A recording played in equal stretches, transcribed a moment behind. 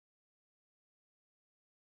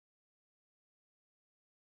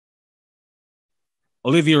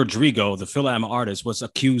Olivia Rodrigo, the Fil-Am artist, was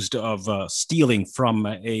accused of stealing from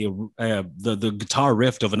the guitar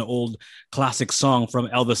riff of an old classic song from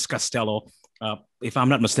Elvis Castello. If I'm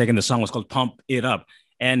not mistaken, the song was called "Pump It Up."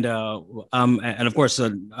 And of course,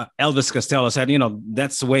 Elvis Costello said,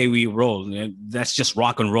 that's the way we roll. That's just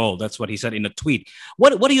rock and roll. That's what he said in a tweet.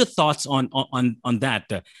 What are your thoughts on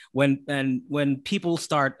that? When people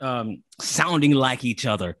start sounding like each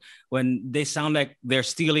other, when they sound like they're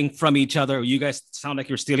stealing from each other, you guys sound like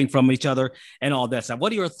you're stealing from each other, and all that stuff.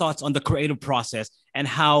 What are your thoughts on the creative process and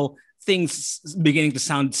how things beginning to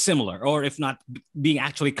sound similar, or if not being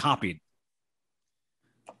actually copied?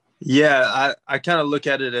 Yeah, I kind of look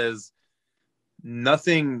at it as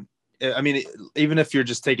nothing. I mean, even if you're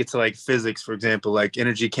just take it to like physics, for example, like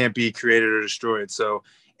energy can't be created or destroyed. So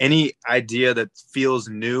any idea that feels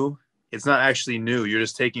new, it's not actually new. You're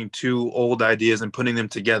just taking two old ideas and putting them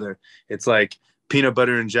together. It's like peanut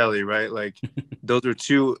butter and jelly, right? Like those are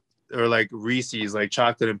two, or like Reese's, like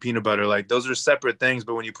chocolate and peanut butter. Like those are separate things,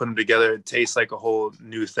 but when you put them together, it tastes like a whole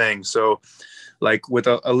new thing. So like with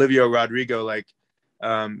Olivia Rodrigo, like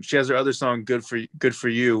she has her other song, Good for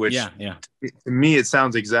You," which Yeah, yeah. to me it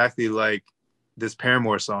sounds exactly like this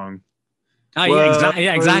Paramore song. Oh, yeah, Well, exactly.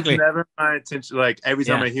 Yeah, it was exactly. never my intention. Like every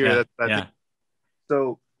time Yeah, I hear yeah, it, I think yeah.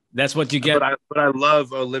 so. That's what you But get. I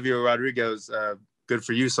love Olivia Rodrigo's "Good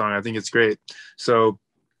for You" song. I think it's great. So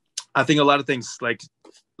I think a lot of things like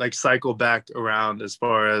cycle back around as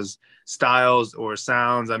far as styles or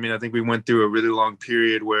sounds. I mean, I think we went through a really long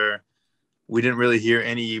period where we didn't really hear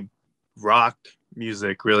any rock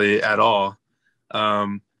music really at all.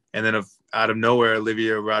 And then out of nowhere,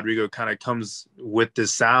 Olivia Rodrigo kind of comes with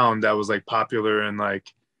this sound that was like popular in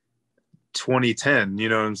like 2010. You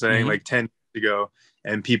know what I'm saying? Mhm. Like 10 years ago,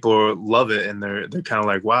 and people love it, and they're kind of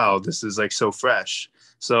like, wow, this is like so fresh.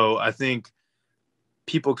 So I think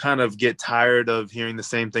people kind of get tired of hearing the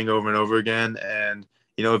same thing over and over again. And,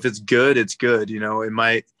 if it's good, it's good. It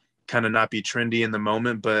might kind of not be trendy in the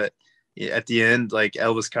moment, but at the end, like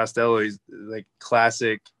Elvis Costello is like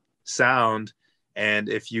classic sound. And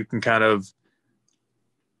if you can kind of,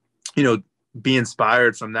 you know, be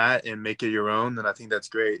inspired from that and make it your own, then I think that's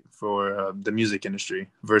great for the music industry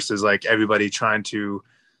versus like everybody trying to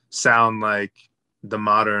sound like the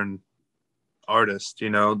modern artist,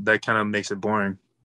 that kind of makes it boring.